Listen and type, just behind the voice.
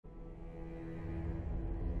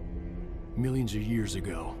Millions of years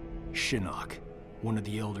ago, Shinnok, one of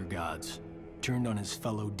the Elder Gods, turned on his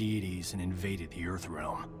fellow deities and invaded the Earth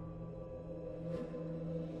Realm.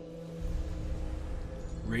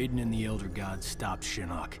 Raiden and the Elder Gods stopped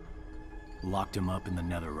Shinnok, locked him up in the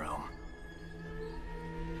Nether Realm.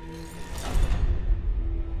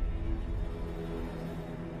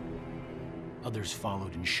 Others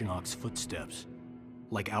followed in Shinnok's footsteps,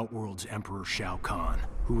 like Outworld's Emperor Shao Kahn,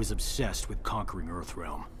 who was obsessed with conquering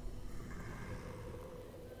Earthrealm.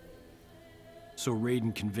 So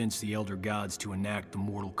Raiden convinced the Elder Gods to enact the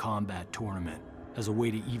Mortal Kombat tournament as a way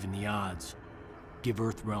to even the odds, give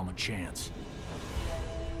Earthrealm a chance.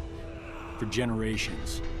 For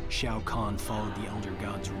generations, Shao Kahn followed the Elder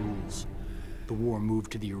Gods' rules. The war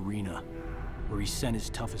moved to the arena, where he sent his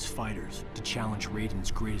toughest fighters to challenge Raiden's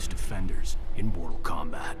greatest defenders in Mortal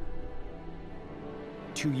Kombat.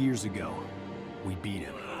 2 years ago, we beat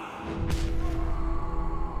him.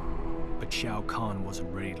 But Shao Kahn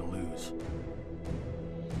wasn't ready to lose.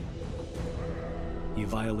 He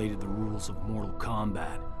violated the rules of Mortal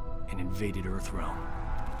Kombat and invaded Earthrealm.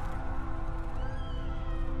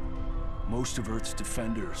 Most of Earth's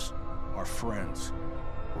defenders, our friends,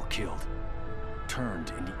 were killed,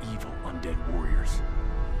 turned into evil undead warriors.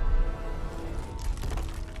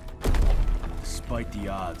 Despite the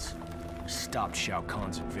odds, we stopped Shao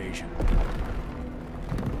Kahn's invasion.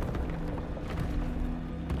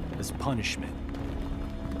 As punishment,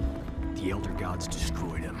 the Elder Gods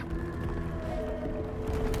destroyed him.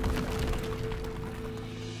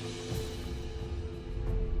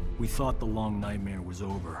 We thought the long nightmare was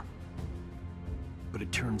over, but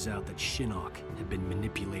it turns out that Shinnok had been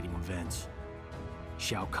manipulating events.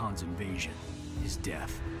 Shao Kahn's invasion, his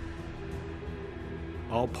death.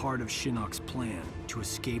 All part of Shinnok's plan to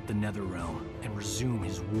escape the Netherrealm and resume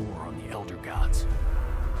his war on the Elder Gods.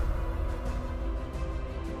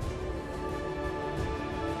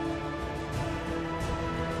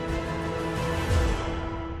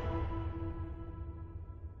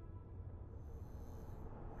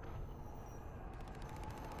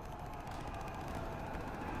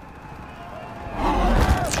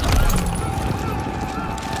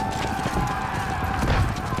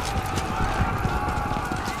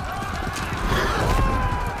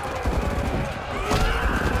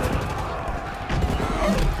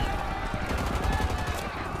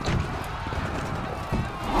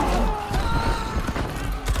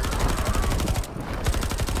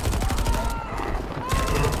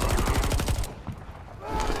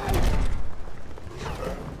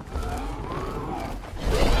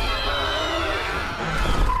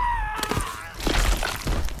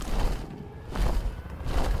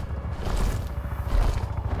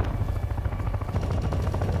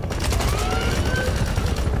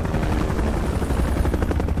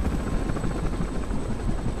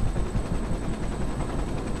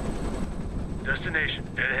 Destination,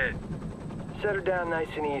 dead ahead. Set her down nice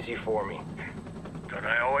and easy for me. Don't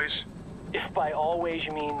I always? If by always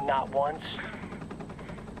you mean not once.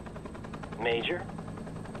 Major?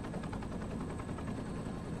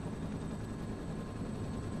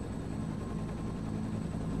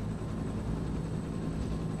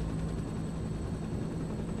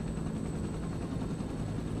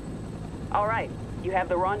 All right, you have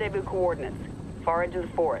the rendezvous coordinates, far edge of the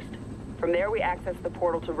forest. From there, we access the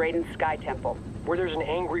portal to Raiden's Sky Temple. Where there's an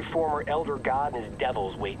angry former Elder God and his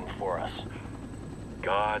devils waiting for us.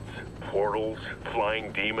 Gods, portals,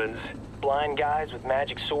 flying demons. Blind guys with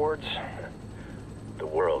magic swords. The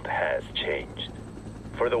world has changed.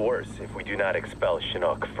 For the worse, if we do not expel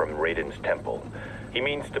Shinnok from Raiden's temple. He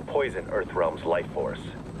means to poison Earthrealm's life force,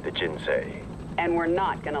 the Jinsei. And we're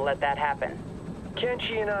not gonna let that happen.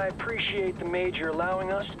 Kenshi and I appreciate the Major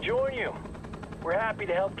allowing us to join you. We're happy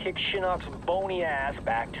to help kick Shinnok's bony ass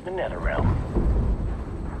back to the Netherrealm.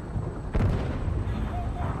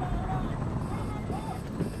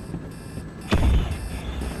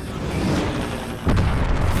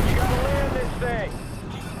 You gotta land this thing!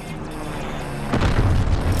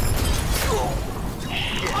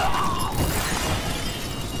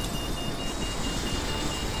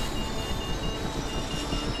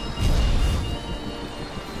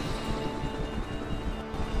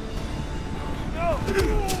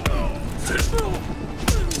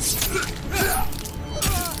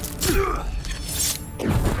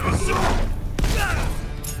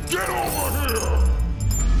 Get over here!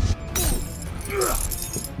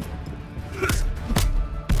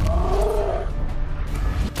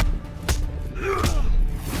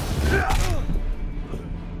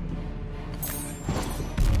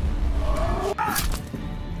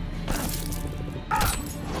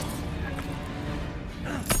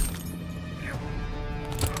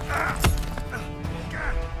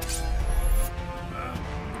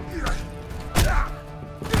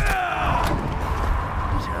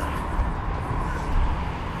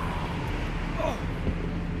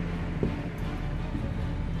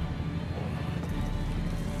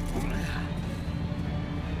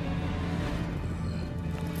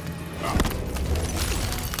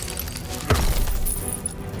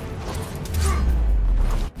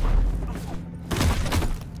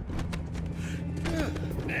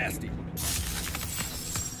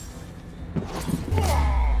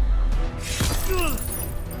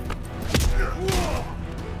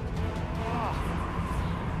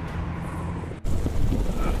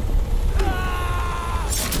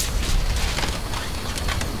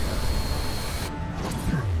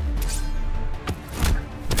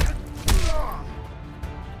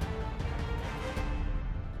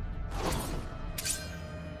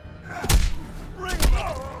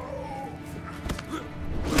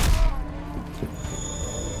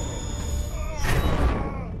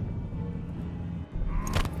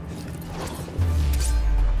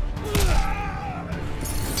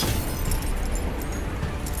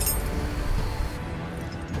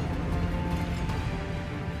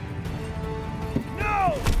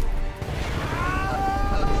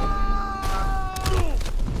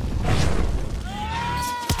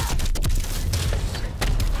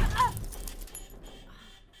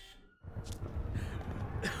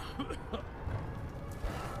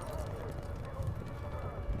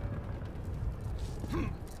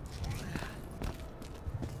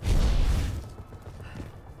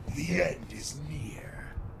 The end is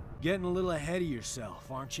near. Getting a little ahead of yourself,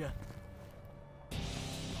 aren't you?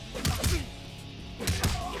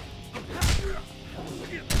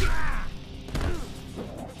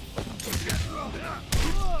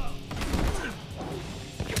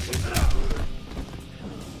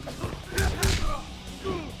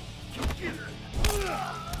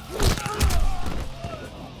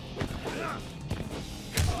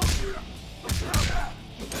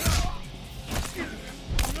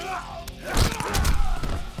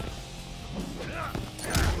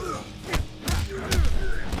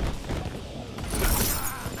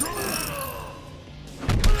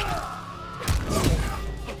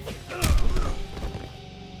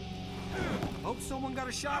 Someone got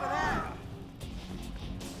a shot of that.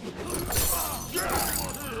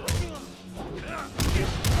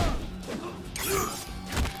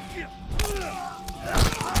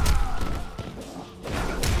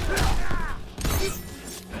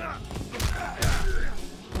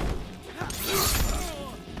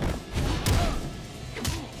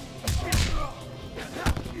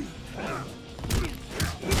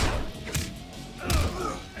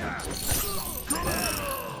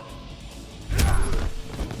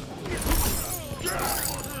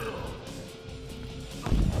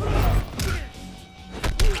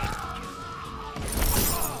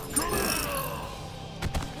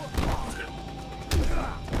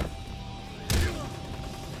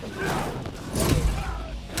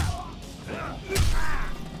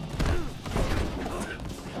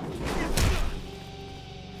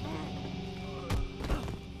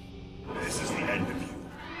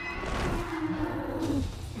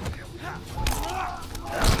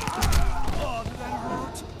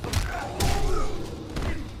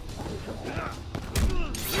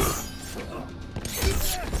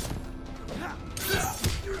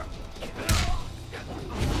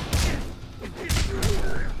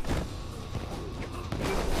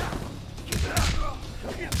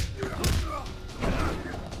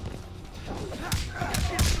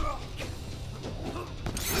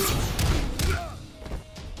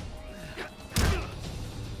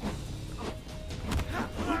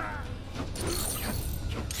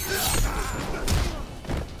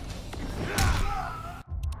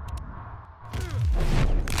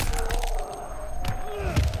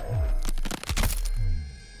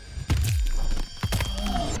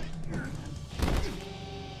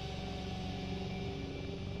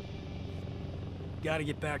 Gotta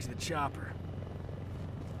get back to the chopper.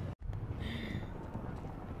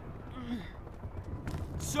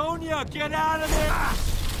 Sonia, get out of there!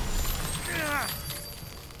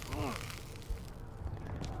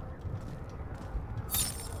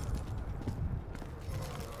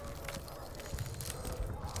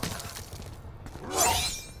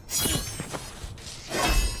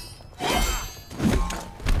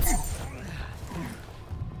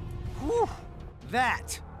 Whew.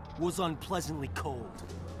 That was unpleasantly cold.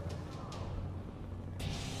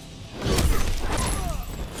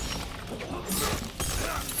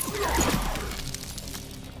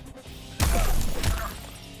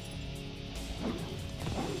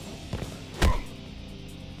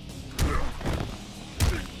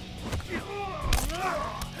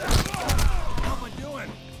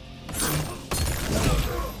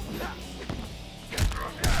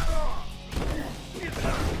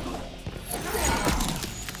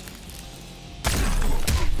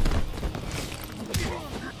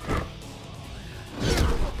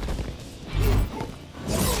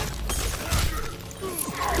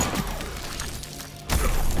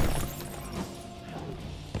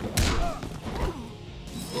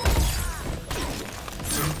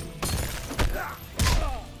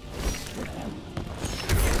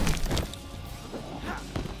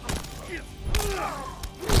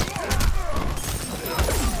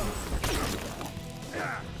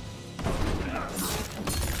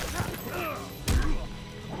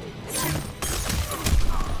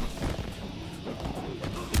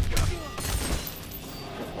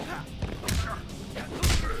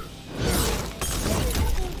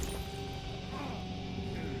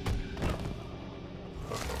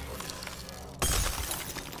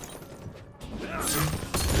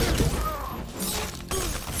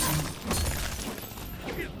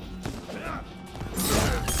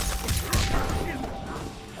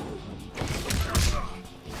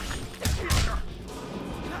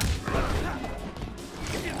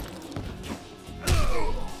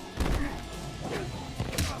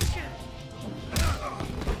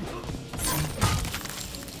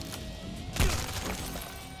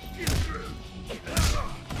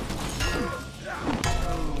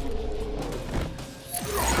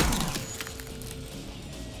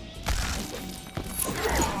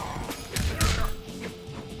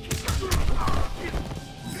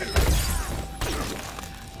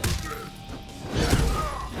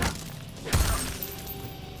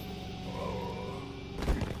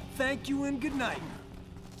 thank you and good night.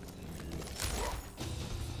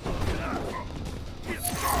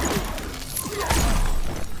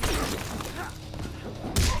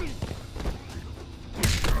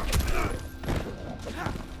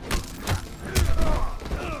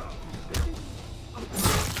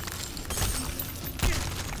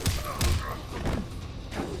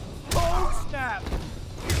 Oh, snap!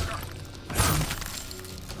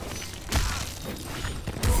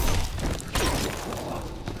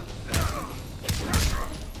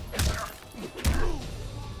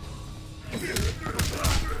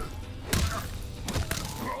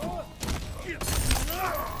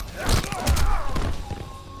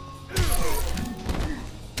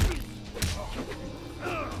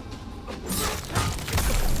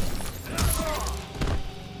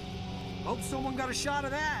 Hope someone got a shot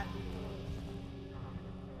of that.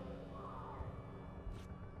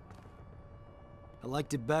 I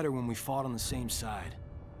liked it better when we fought on the same side.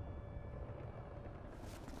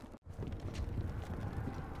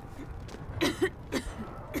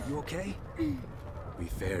 You okay? We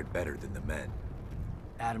fared better than the men.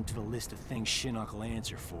 Add him to the list of things Shinnok will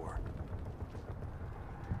answer for.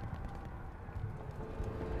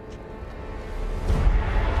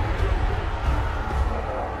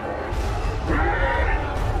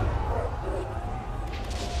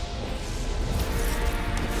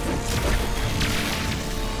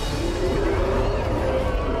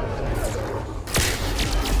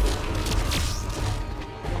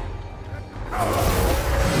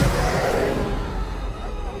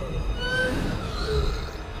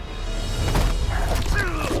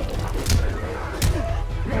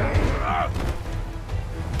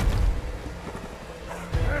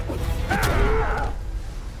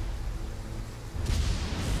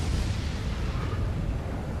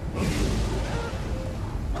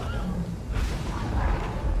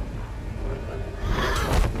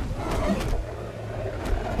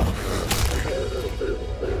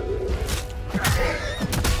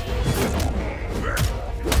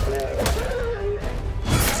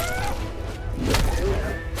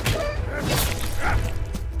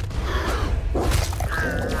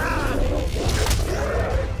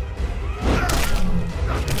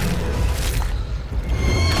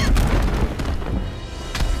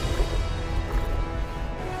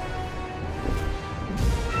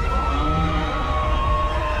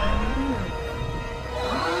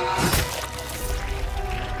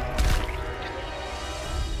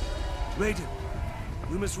 Raiden,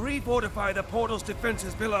 we must refortify the portal's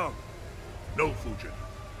defenses below. No, Fujin.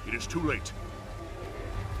 It is too late.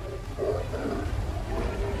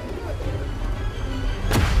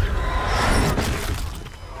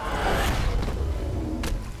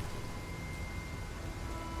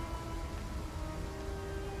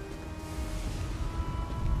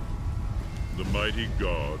 The mighty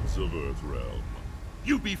gods of Earthrealm.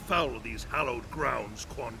 You befoul these hallowed grounds,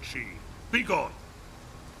 Quan Chi. Begone!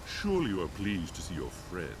 Surely you are pleased to see your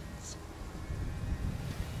friends.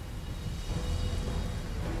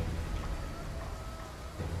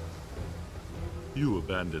 You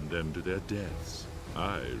abandoned them to their deaths.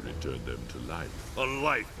 I returned them to life. A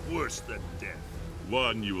life worse than death.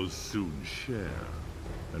 One you will soon share,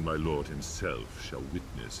 and my lord himself shall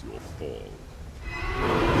witness your fall.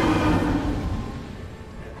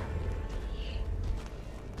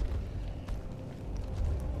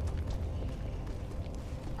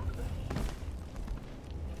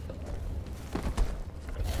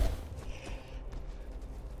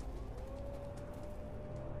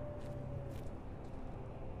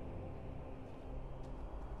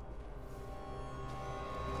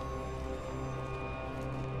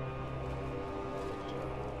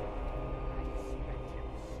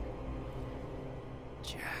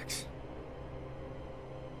 Jax.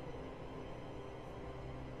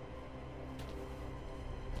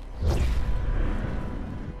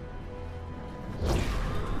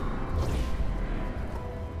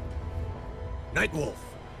 Nightwolf!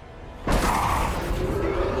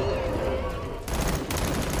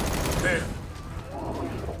 There!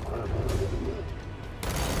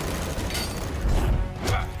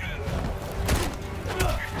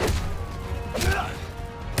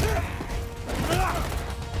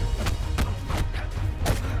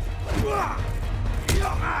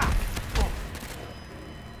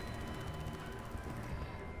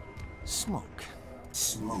 Smoke.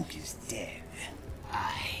 Smoke is dead.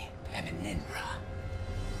 I am an Enra.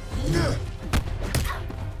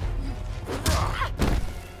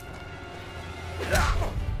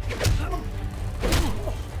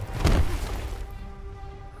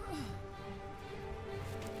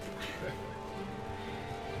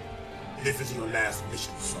 This is your last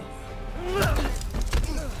mission, son.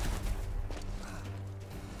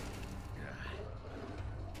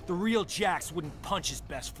 The real Jax wouldn't punch his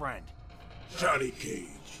best friend. Johnny Cage,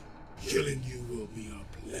 killing you will be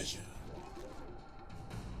a pleasure.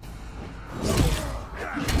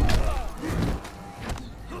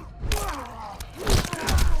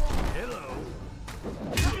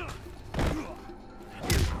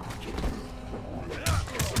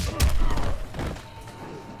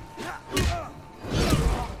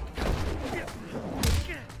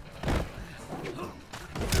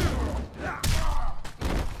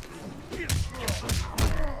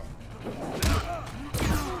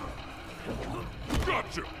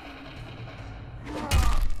 Gotcha!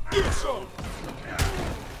 Get some!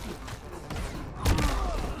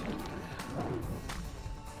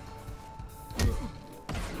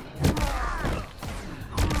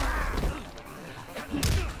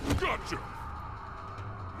 Gotcha!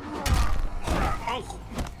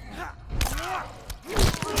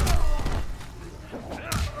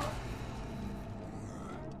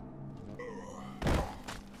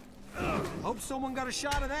 Hope someone got a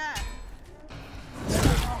shot of that.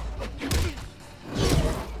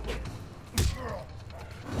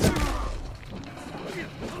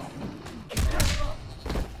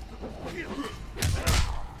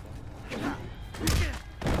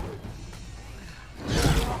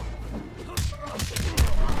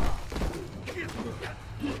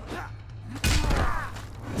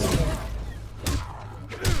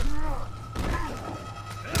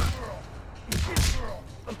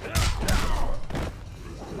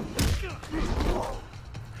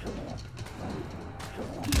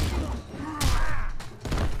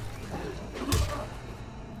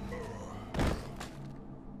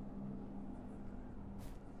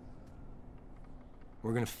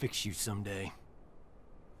 We're gonna fix you someday.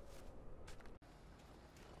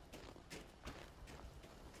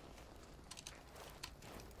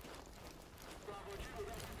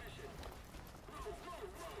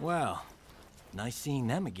 Well, nice seeing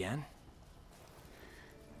them again.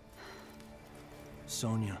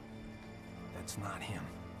 Sonya, that's not him.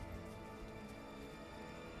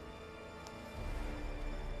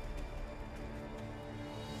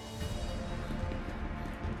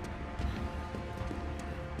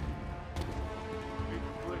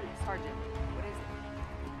 Sergeant, what is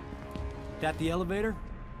it? That the elevator?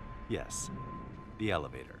 Yes, the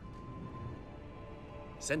elevator.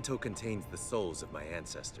 Sento contains the souls of my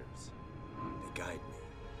ancestors. They guide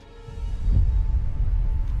me.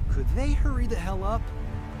 Could they hurry the hell up?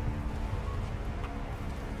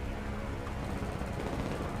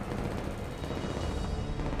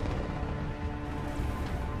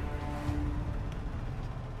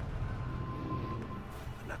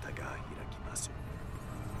 Anata ga hirakimasu.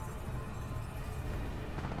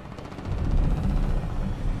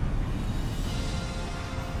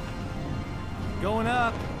 Going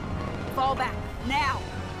up. Fall back, now!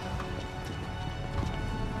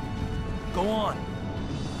 Go on.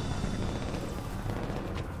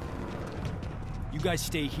 You guys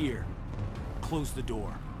stay here. Close the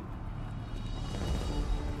door.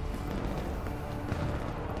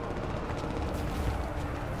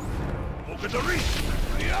 Look at the reach!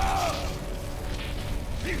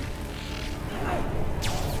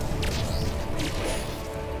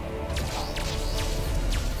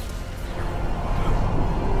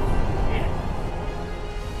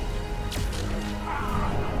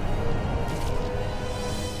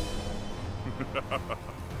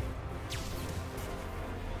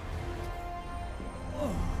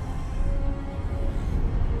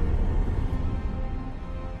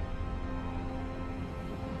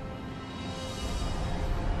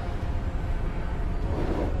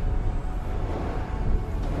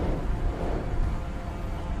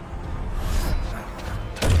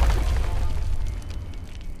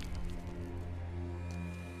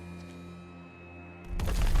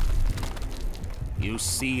 You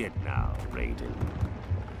see it now, Raiden.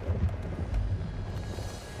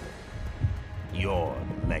 Your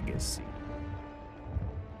legacy.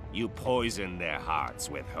 You poison their hearts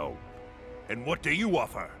with hope. And what do you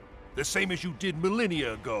offer? The same as you did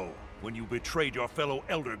millennia ago, when you betrayed your fellow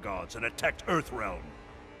Elder Gods and attacked Earthrealm.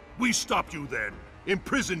 We stopped you then,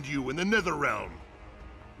 imprisoned you in the Netherrealm.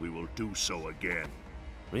 We will do so again.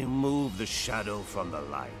 Remove the shadow from the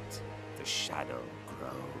light. The shadow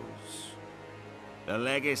grows. The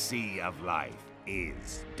legacy of life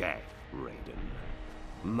is death, Raiden.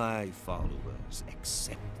 My followers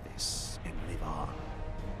accept this and live on.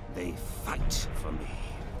 They fight for me.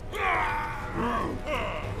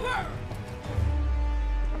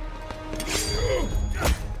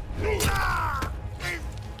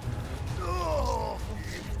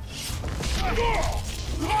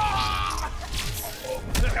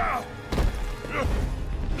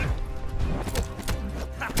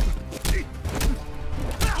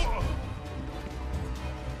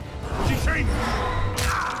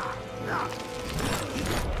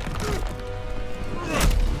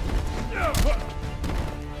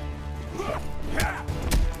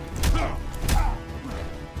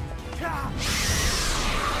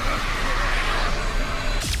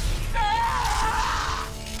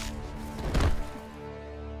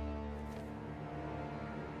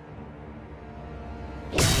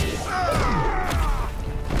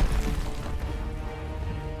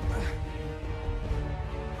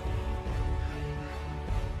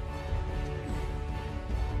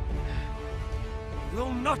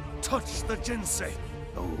 not touch the Jinsei!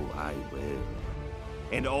 Oh, I will.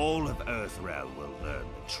 And all of Earthrealm will learn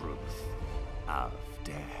the truth of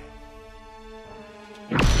death.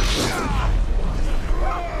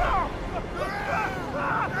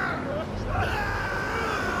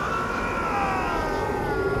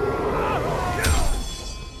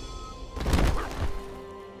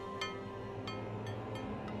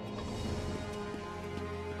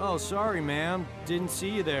 Oh, sorry, ma'am. Didn't see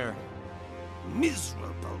you there.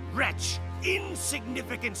 Miserable wretch!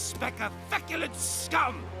 Insignificant speck of feculent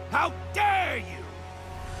scum! How dare you!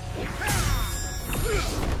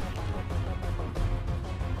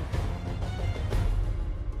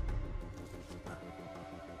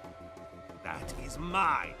 That is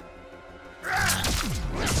mine!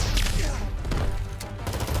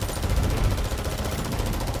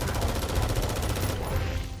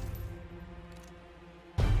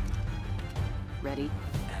 Ready?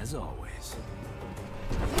 As always.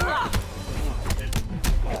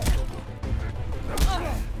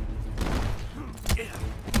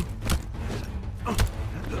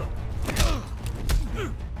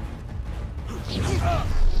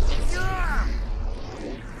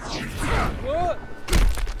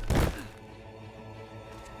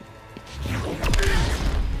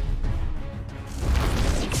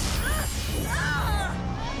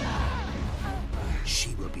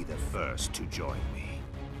 She will be the first to join me.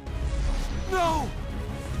 No!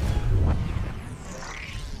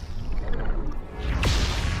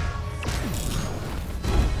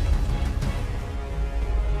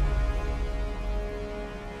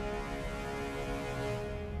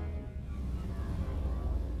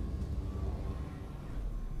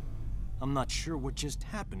 I'm not sure what just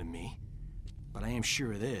happened to me, but I am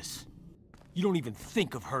sure of this. You don't even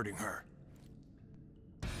think of hurting her.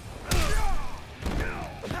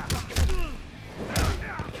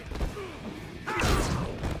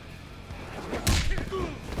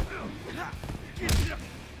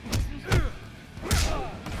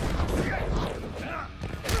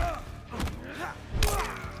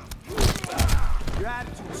 Your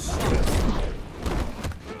attitude sucks.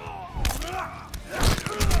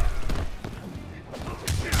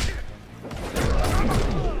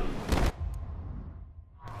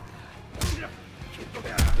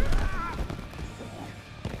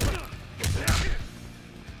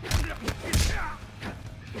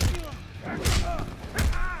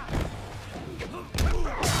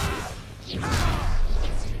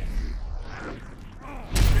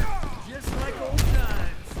 Just like old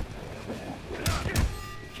times.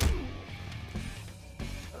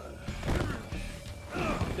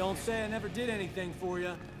 Don't say I never did anything for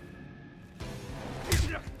you.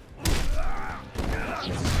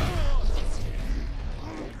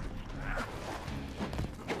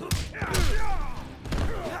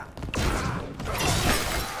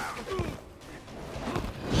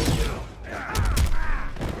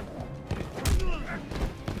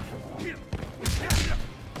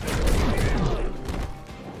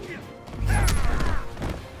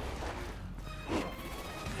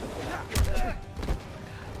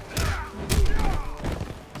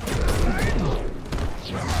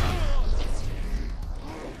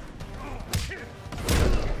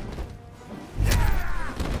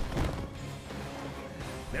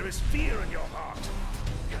 There is fear in your heart.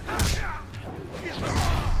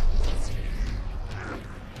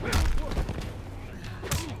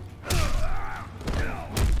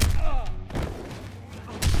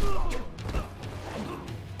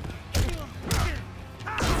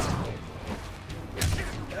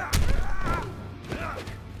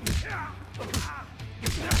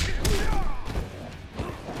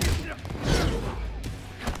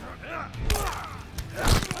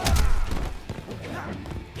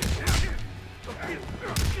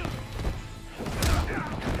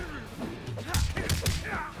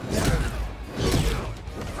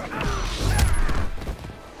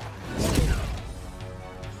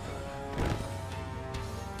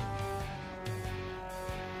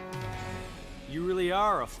 You really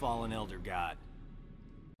are a fallen elder god.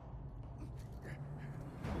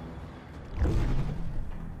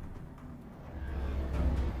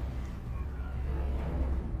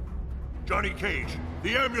 Johnny Cage,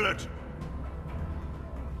 the amulet!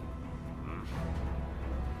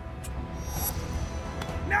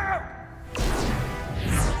 No!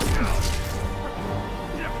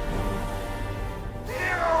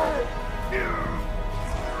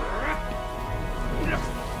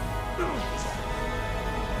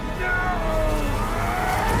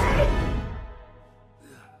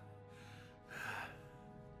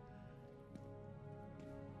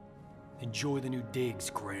 Enjoy the new digs,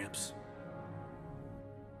 Gramps.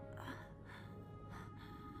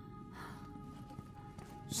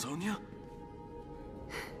 Sonya?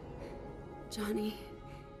 Johnny...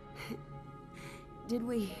 Did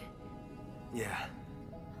we... Yeah.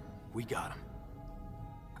 We got him.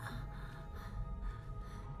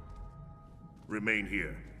 Remain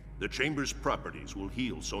here. The Chamber's properties will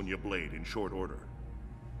heal Sonya Blade in short order.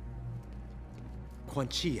 Quan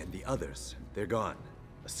Chi and the others, they're gone.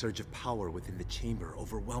 A surge of power within the chamber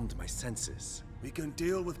overwhelmed my senses. We can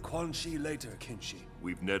deal with Quan Chi later, Kinshi.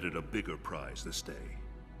 We've netted a bigger prize this day.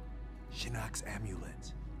 Shinnok's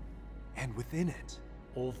amulet. And within it...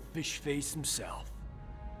 Old fish face himself.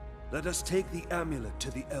 Let us take the amulet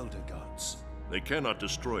to the Elder Gods. They cannot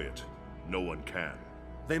destroy it. No one can.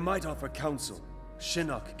 They might offer counsel.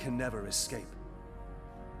 Shinnok can never escape.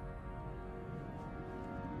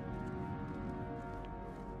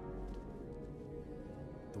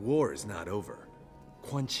 The war is not over.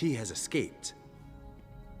 Quan Chi has escaped.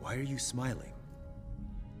 Why are you smiling?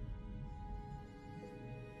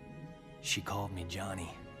 She called me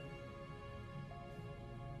Johnny.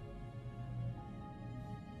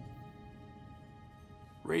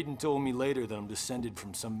 Raiden told me later that I'm descended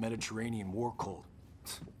from some Mediterranean war cult.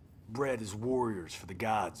 Bred as warriors for the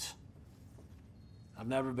gods. I've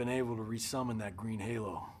never been able to resummon that green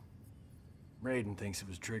halo. Raiden thinks it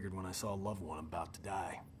was triggered when I saw a loved one about to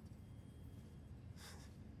die.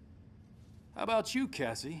 How about you,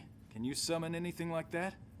 Cassie? Can you summon anything like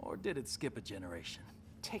that? Or did it skip a generation?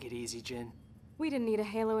 Take it easy, Jin. We didn't need a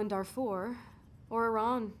halo in Darfur, or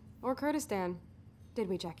Iran, or Kurdistan. Did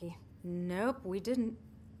we, Jackie? Nope, we didn't.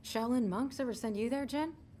 Shaolin monks ever send you there,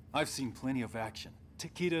 Jin? I've seen plenty of action.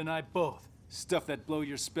 Takeda and I both. Stuff that blow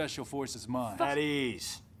your special forces mind. At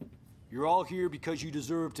ease. You're all here because you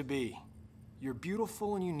deserve to be. You're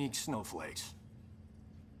beautiful and unique snowflakes.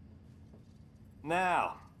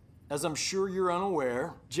 Now, as I'm sure you're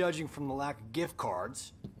unaware, judging from the lack of gift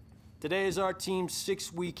cards, today is our team's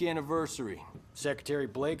 6-week anniversary. Secretary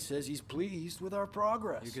Blake says he's pleased with our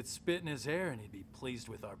progress. You could spit in his hair and he'd be pleased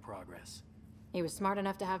with our progress. He was smart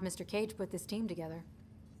enough to have Mr. Cage put this team together.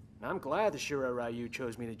 I'm glad the Shura Ryu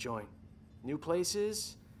chose me to join. New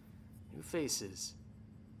places, new faces.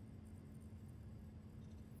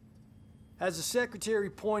 As the secretary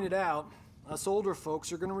pointed out, us older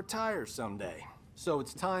folks are gonna retire someday. So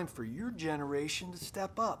it's time for your generation to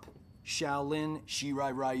step up. Shaolin,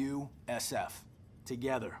 Shirai Ryu, SF.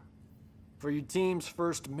 Together. For your team's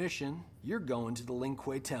first mission, you're going to the Lin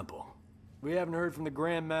Kuei Temple. We haven't heard from the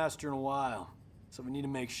Grand Master in a while, so we need to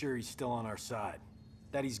make sure he's still on our side.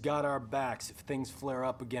 That he's got our backs if things flare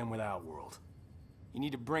up again with Outworld. You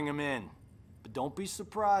need to bring him in, but don't be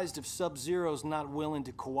surprised if Sub-Zero's not willing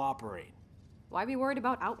to cooperate. Why be worried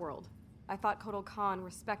about Outworld? I thought Kotal Khan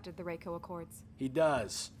respected the Reiko Accords. He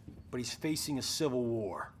does, but he's facing a civil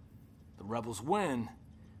war. The rebels win,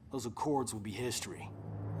 those accords will be history.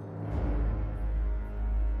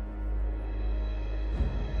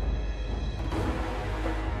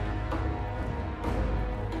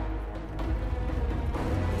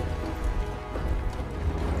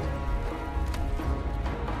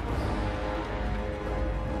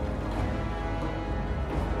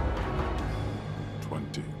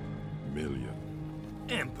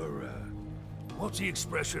 Emperor. What's the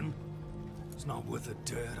expression? It's not worth the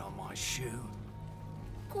dirt on my shoe.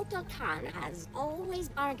 Kotal Khan has always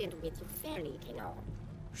bargained with you fairly, Kino.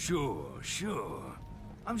 Sure.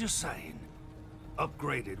 I'm just saying.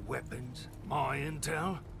 Upgraded weapons, my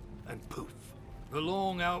intel, and poof. The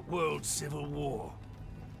long Outworld Civil War.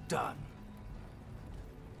 Done.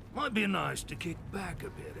 Might be nice to kick back a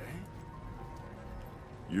bit, eh?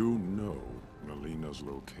 You know Melina's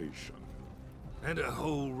location. And a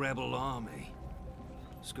whole rebel army.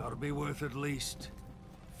 It's gotta be worth at least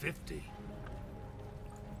 50.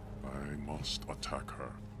 I must attack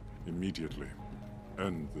her immediately.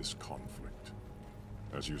 End this conflict.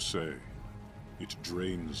 As you say, it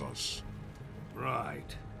drains us.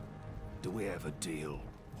 Right. Do we have a deal?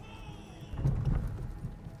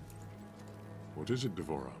 What is it,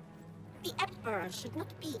 Devora? The Emperor should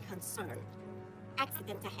not be concerned.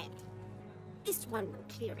 Accident ahead. This one will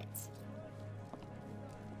clear it.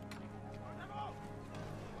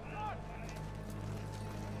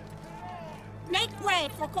 Make way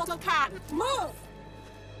for Kotal Khan! Move!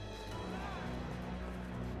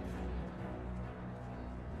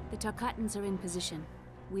 The Tarkatans are in position.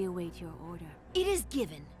 We await your order. It is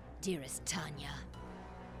given, dearest Tanya.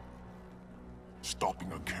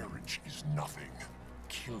 Stopping a carriage is nothing.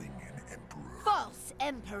 Killing an emperor False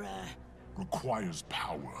Emperor! requires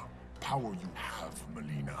power. Power you have,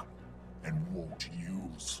 Melina, and won't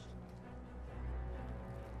use.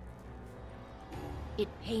 It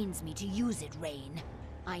pains me to use it, Rain.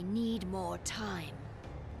 I need more time.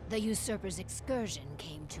 The usurper's excursion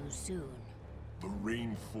came too soon. The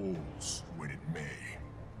rain falls when it may.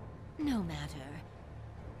 No matter.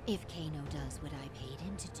 If Kano does what I paid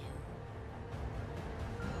him to do.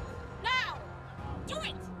 Now! Do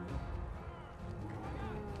it!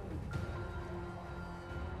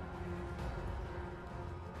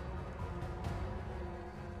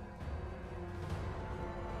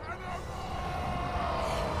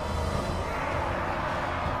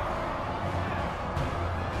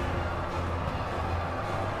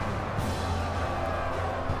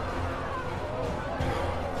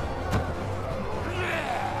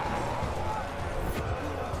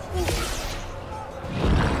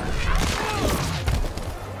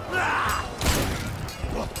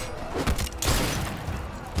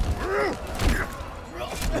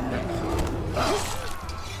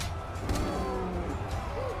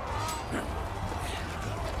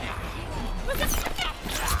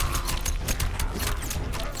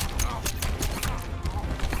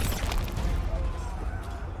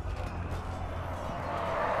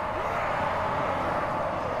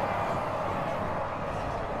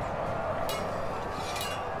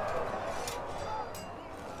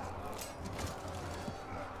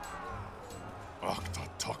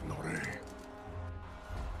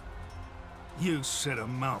 You said a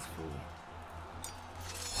mouthful.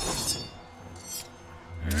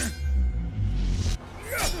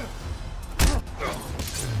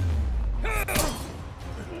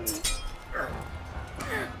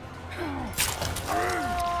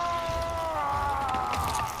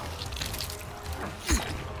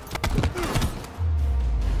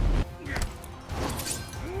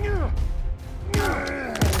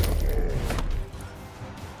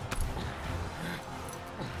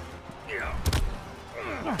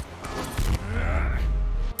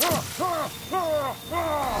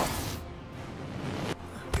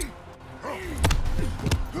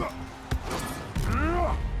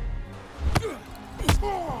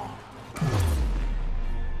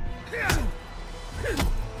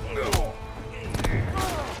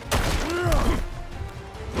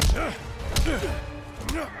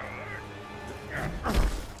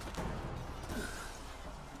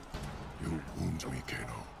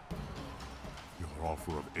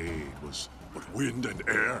 Wind and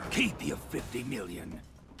air. Keep your 50 million.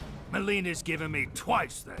 Melina's given me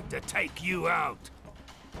twice that to take you out.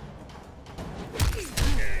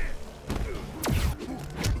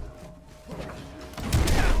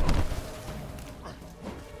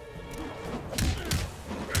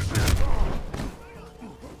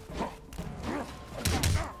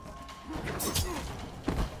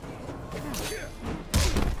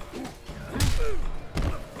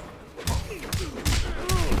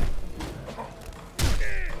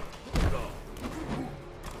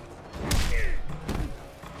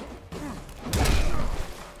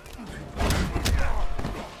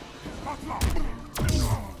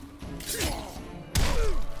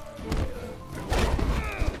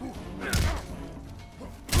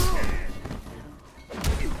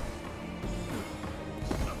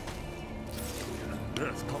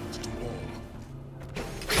 Death comes to all.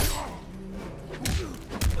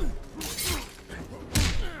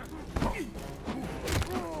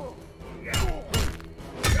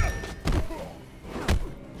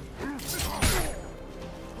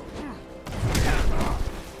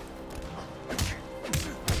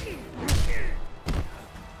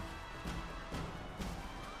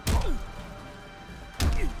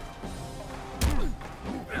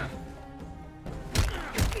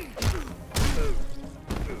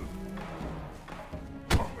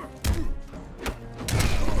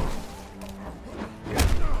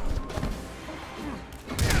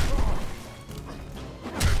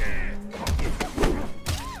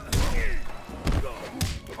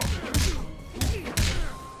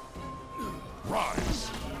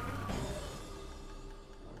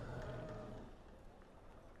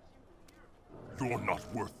 You're not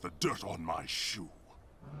worth the dirt on my shoe.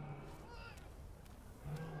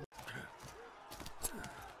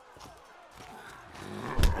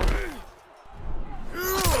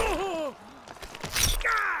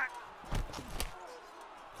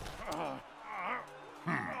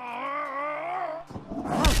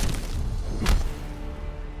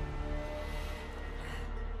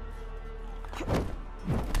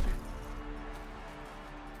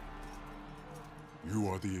 You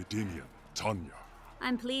are the Edenian, Tanya.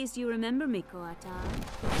 I'm pleased you remember me, Koatar.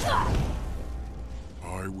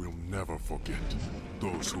 I will never forget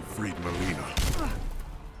those who freed Melina.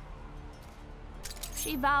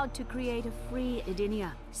 She vowed to create a free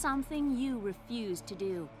Edenia, something you refused to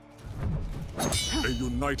do. A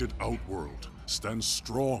united Outworld stands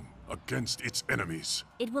strong against its enemies.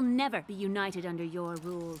 It will never be united under your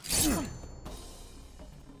rule.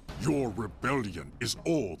 Your rebellion is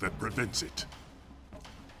all that prevents it.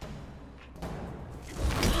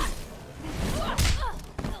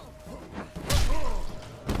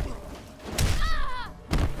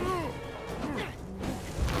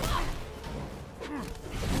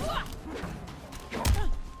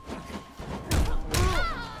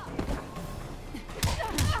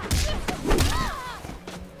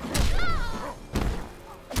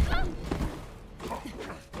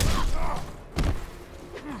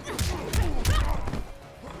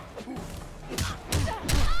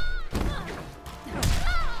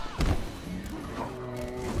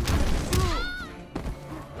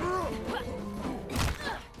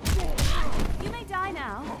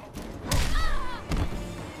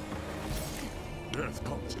 Death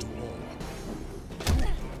comes to all.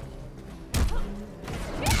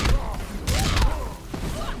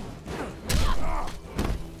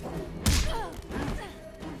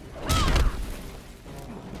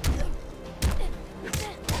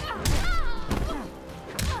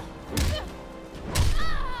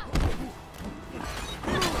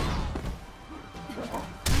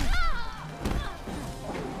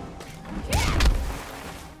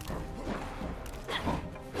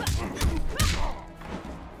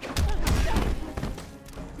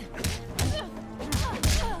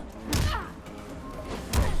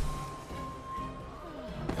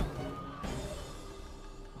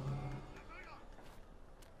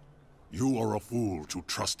 You are a fool to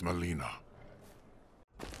trust Melina.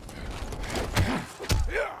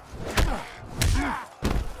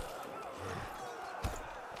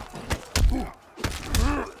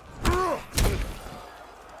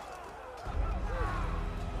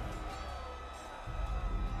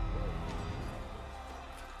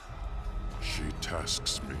 She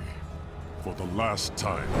tasks me for the last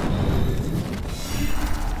time.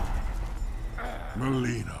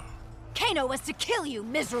 Melina. Kano was to kill you,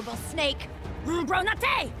 miserable snake!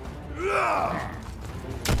 Bronate!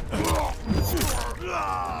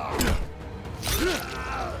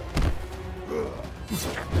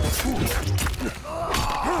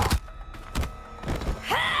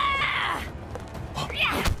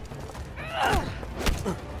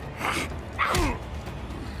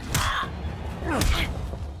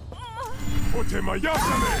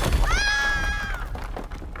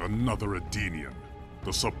 Another Edenian.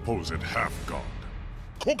 The supposed half-god.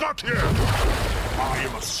 Kombat X! I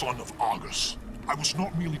am a son of Argus. I was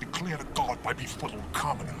not merely declared a god by befuddled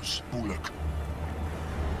commoners, Bullock.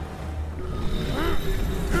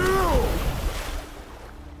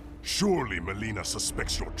 Surely Melina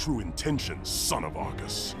suspects your true intentions, son of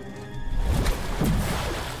Argus.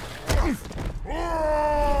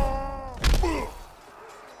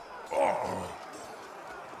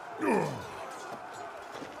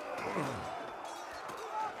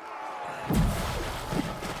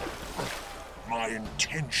 My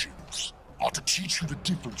intentions are to teach you the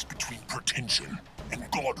difference between pretension and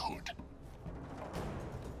godhood.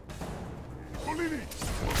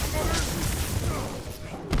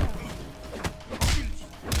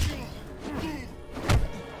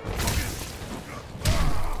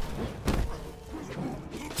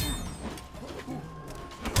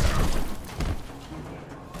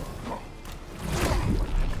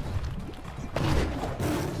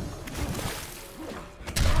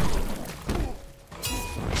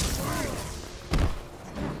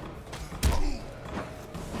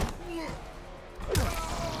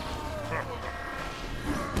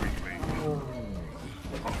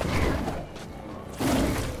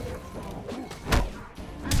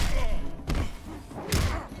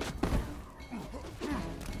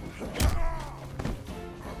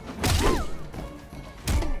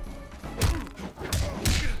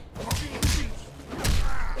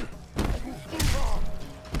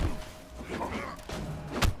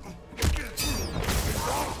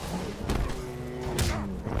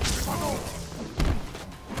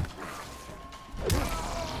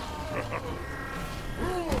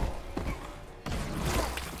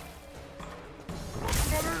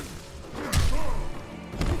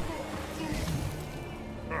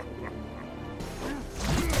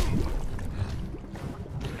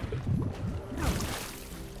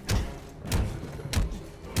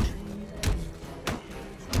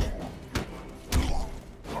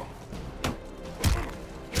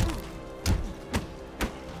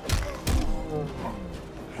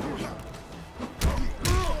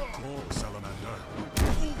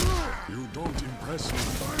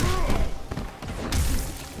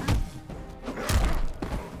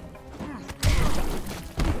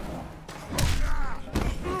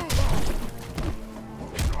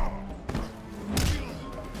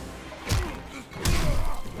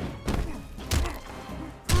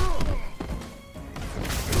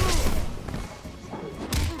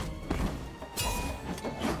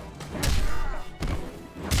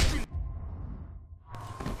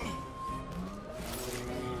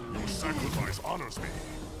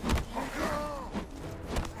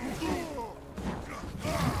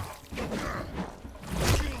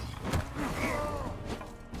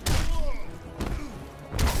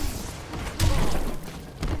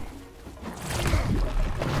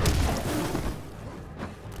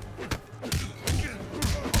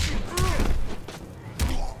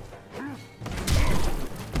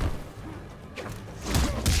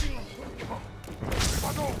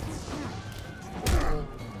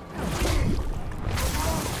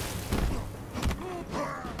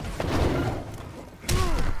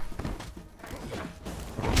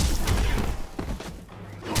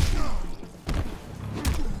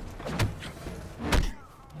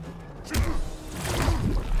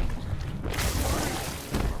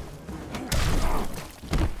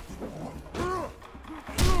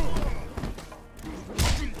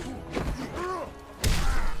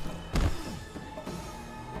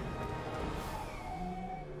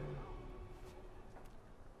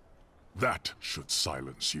 That should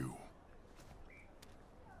silence you.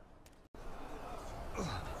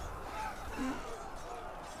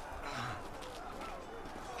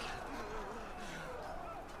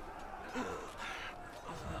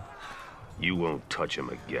 You won't touch him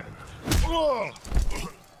again.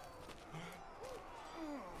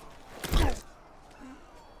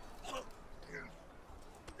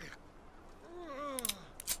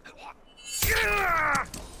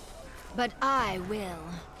 But I will.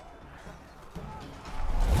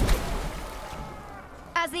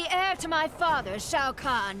 As the heir to my father, Shao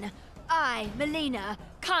Kahn, I, Melina,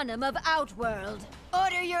 Khanum of Outworld,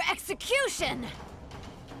 order your execution!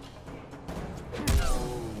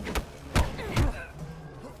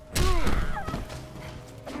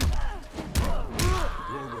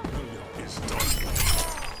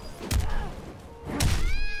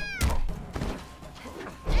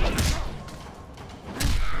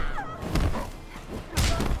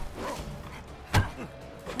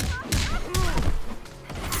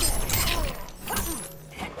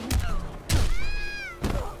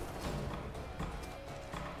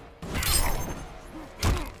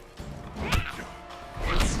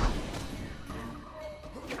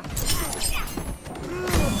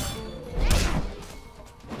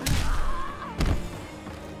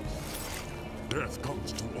 Death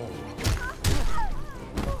comes to all.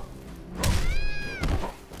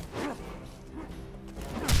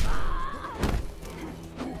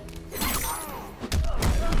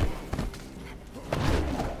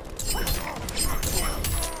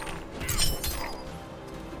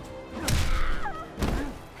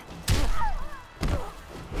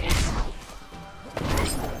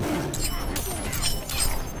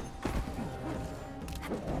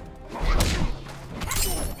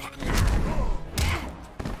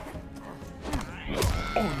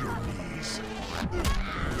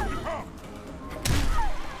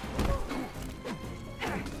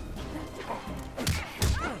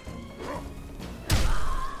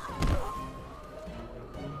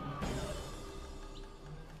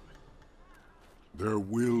 There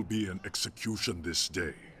will be an execution this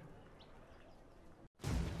day. You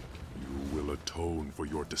will atone for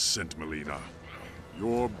your descent, Melina.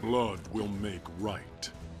 Your blood will make right.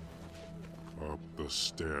 Up the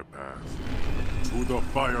stair path, to the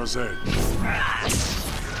fire's edge.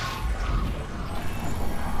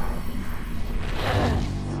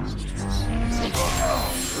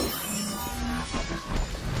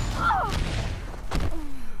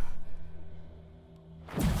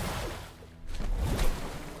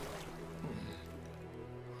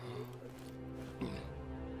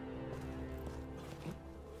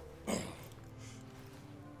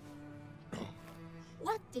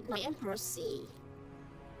 What did my Emperor see?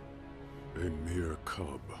 A mere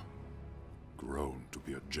cub, grown to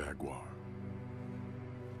be a jaguar.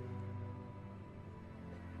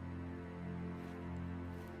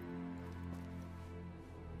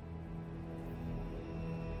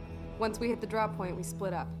 Once we hit the drop point, we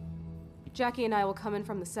split up. Jackie and I will come in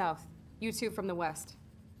from the south, you two from the west.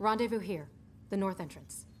 Rendezvous here, the north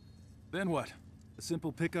entrance. Then what? A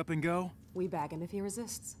simple pick up and go? We bag him if he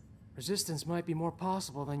resists. Resistance might be more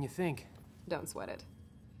possible than you think. Don't sweat it.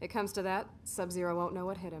 It comes to that, Sub-Zero won't know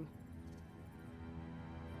what hit him.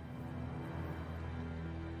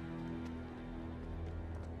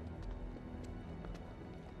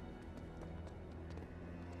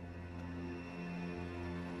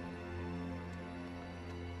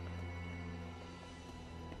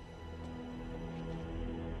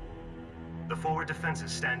 The forward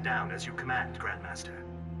defenses stand down as you command, Grandmaster.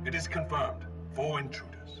 It is confirmed. 4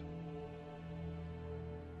 intruders.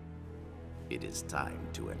 It is time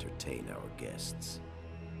to entertain our guests.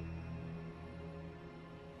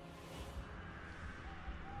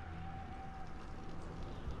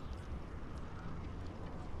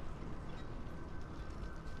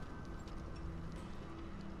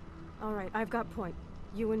 All right, I've got point.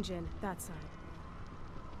 You and Jin, that side.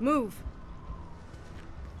 Move!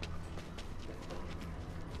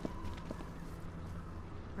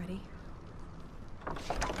 Ready?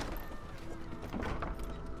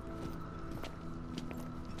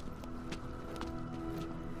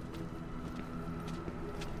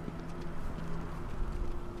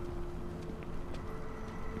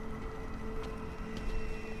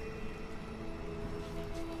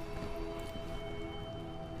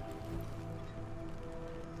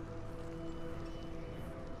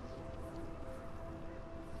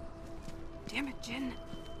 Damn it, Jin.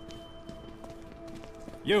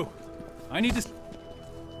 You! I need to...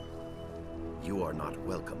 You are not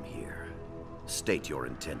welcome here. State your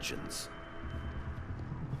intentions.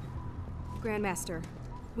 Grandmaster,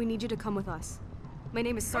 we need you to come with us. My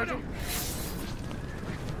name is Sergeant...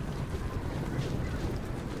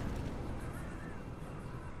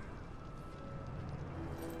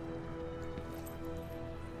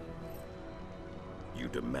 You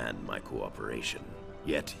demand my cooperation,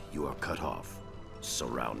 yet you are cut off,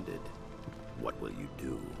 surrounded. What will you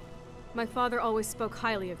do? My father always spoke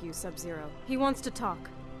highly of you, Sub-Zero. He wants to talk.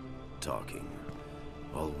 Talking.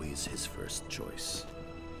 Always his first choice.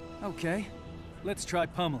 Okay, let's try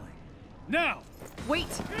pummeling. Now! Wait!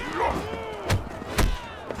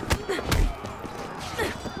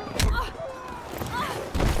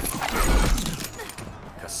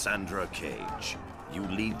 Cassandra Cage. You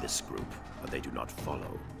lead this group, but they do not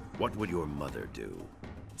follow. What would your mother do?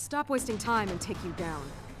 Stop wasting time and take you down.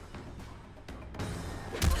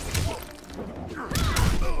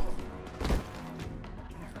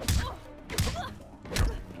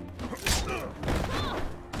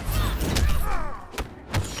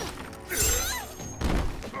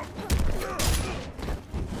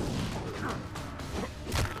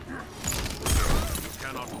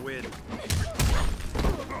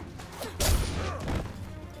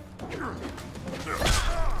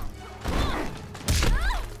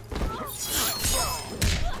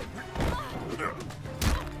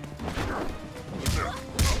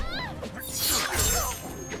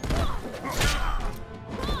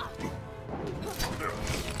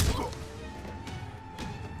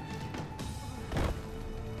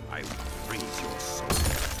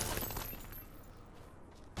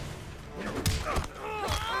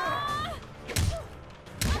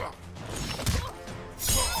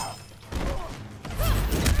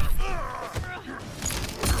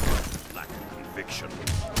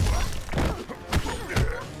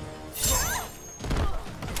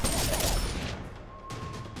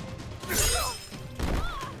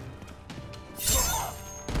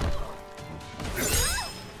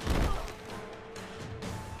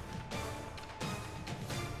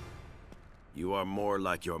 You are more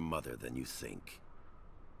like your mother than you think.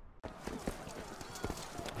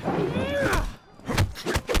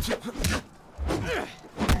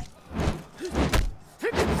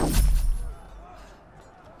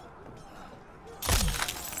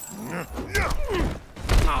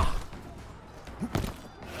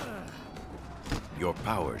 Your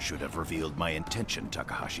power should have revealed my intention,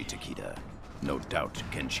 Takahashi Takeda. No doubt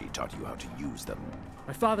Kenshi taught you how to use them.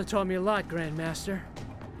 My father taught me a lot, Grandmaster.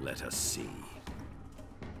 Let us see.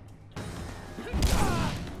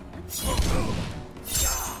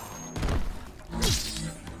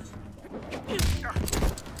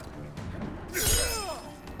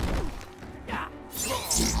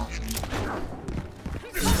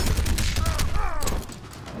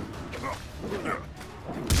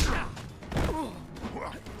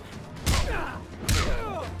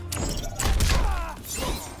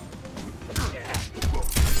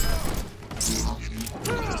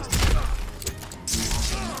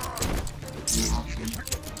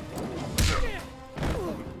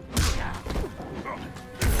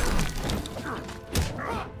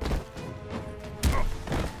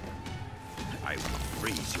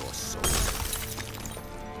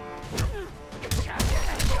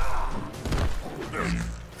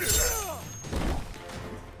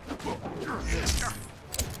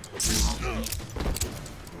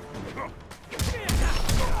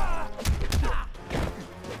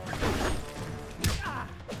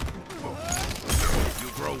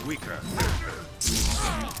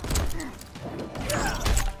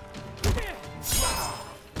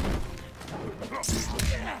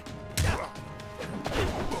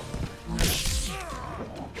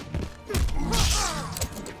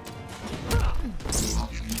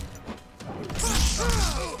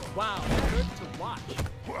 Wow, good to watch.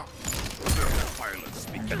 Violence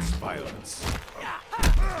begets violence.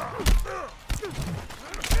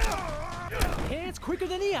 Hands quicker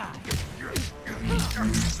than the eye. You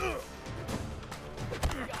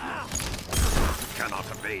cannot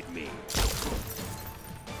evade me.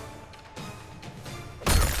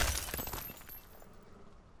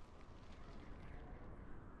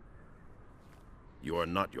 You are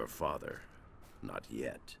not your father. Not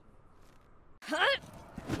yet.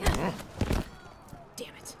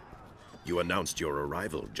 Damn it. You announced your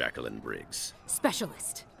arrival, Jacqueline Briggs.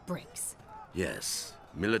 Specialist Briggs. Yes,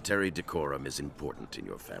 military decorum is important in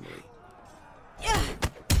your family.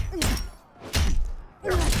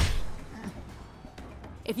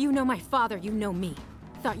 If you know my father, you know me.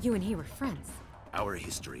 Thought you and he were friends. Our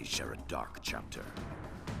histories share a dark chapter.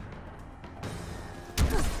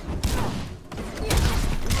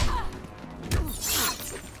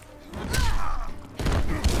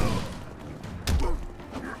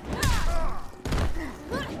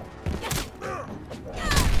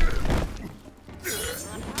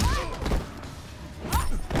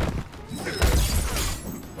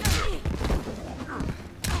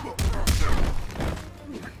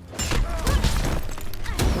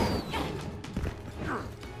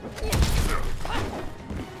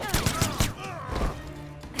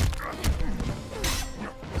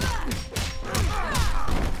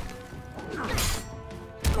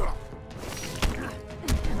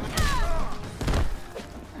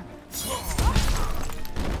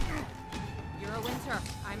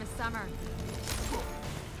 newcomer.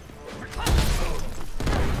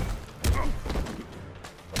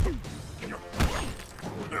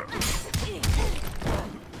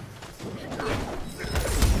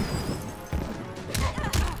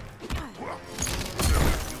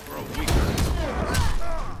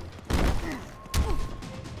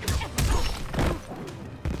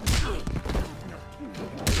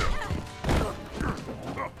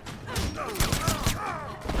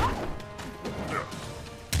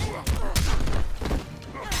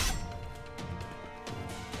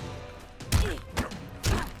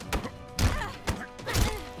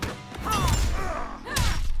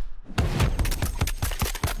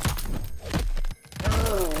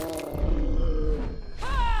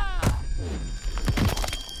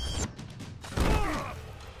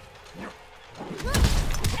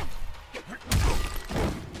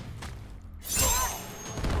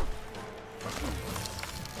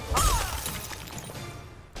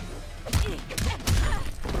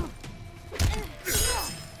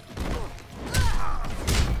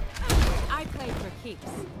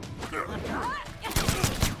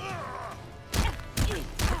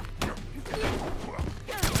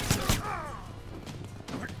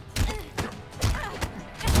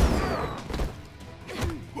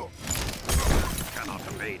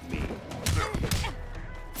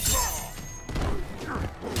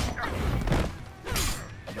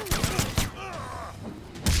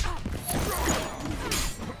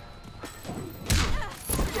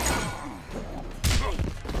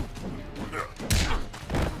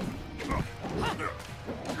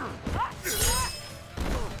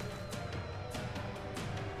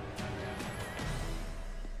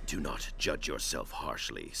 Do not judge yourself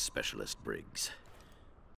harshly, Specialist Briggs.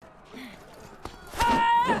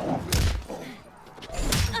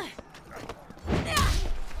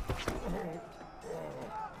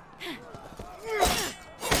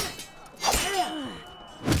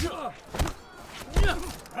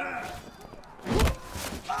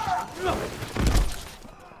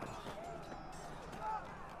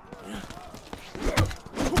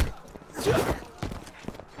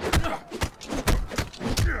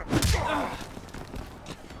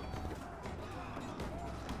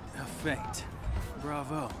 Feint.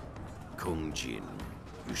 Bravo. Kung Jin,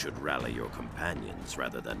 you should rally your companions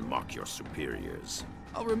rather than mock your superiors.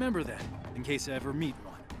 I'll remember that, in case I ever meet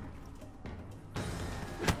one.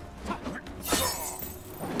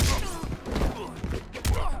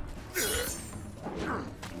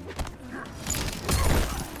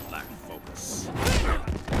 Lack focus.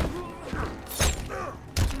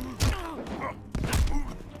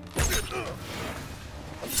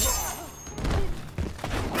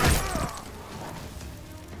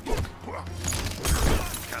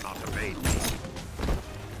 Cannot evade me.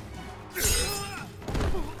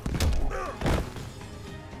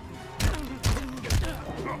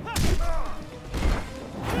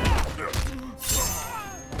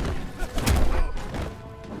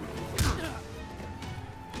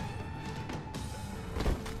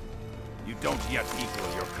 You don't yet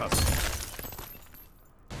equal your cousin.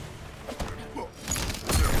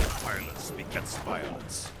 Violence begets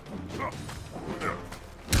violence.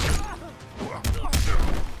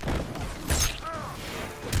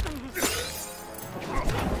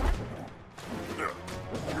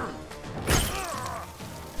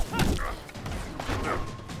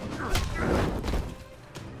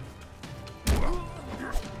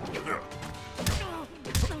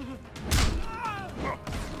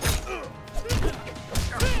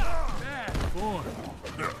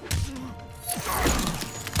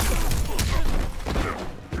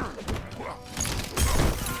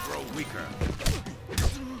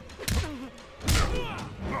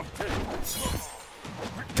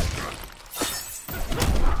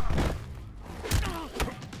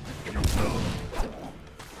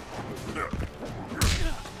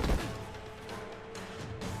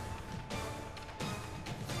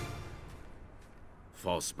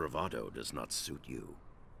 False bravado does not suit you.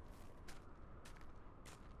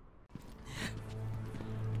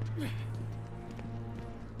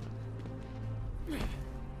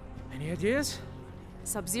 Any ideas?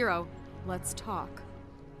 Sub-Zero, let's talk.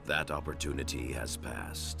 That opportunity has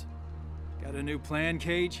passed. Got a new plan,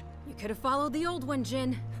 Cage? You could have followed the old one,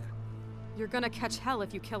 Jin. You're gonna catch hell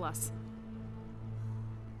if you kill us.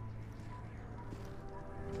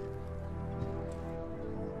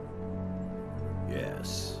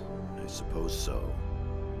 Yes, I suppose so.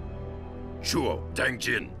 Shuo, Dang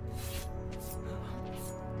Jin.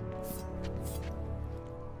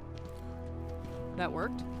 That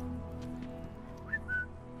worked?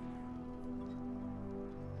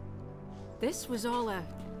 This was all a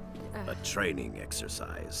training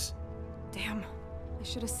exercise. Damn. I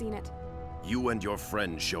should have seen it. You and your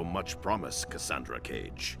friends show much promise, Cassandra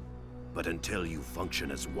Cage. But until you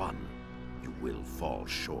function as one, you will fall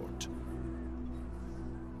short.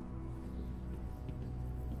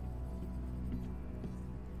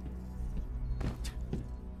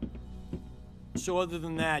 So other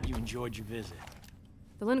than that, you enjoyed your visit?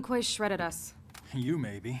 The Lin Kuei shredded us. You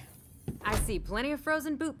maybe. I see plenty of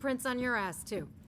frozen boot prints on your ass, too.